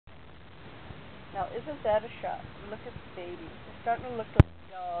Now, isn't that a shot? Look at the babies. They're starting to look like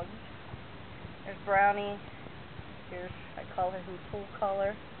dogs. There's Brownie. Here's, I call him full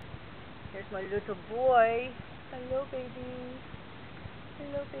color. Here's my little boy. Hello, baby.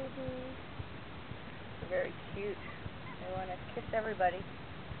 Hello, baby. They're very cute. They want to kiss everybody.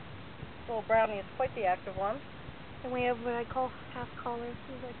 This little Brownie is quite the active one. And we have what I call half collar.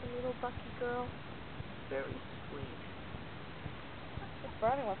 She's like a little bucky girl. Very sweet. This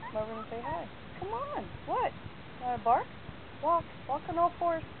Brownie wants to come over and say hi. Come on. What? You want to bark? Walk. Walk on all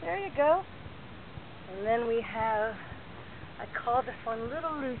fours. There you go. And then we have, I call this one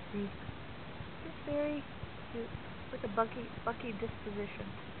Little Lucy. She's very cute with a bucky disposition.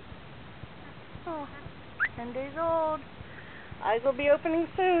 Oh, 10 days old. Eyes will be opening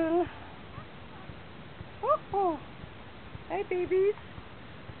soon. Oh, hey babies.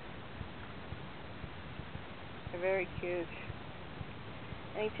 They're very cute.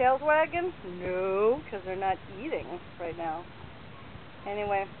 Any tails wagging? No, because they're not eating right now.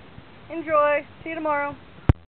 Anyway, enjoy. See you tomorrow.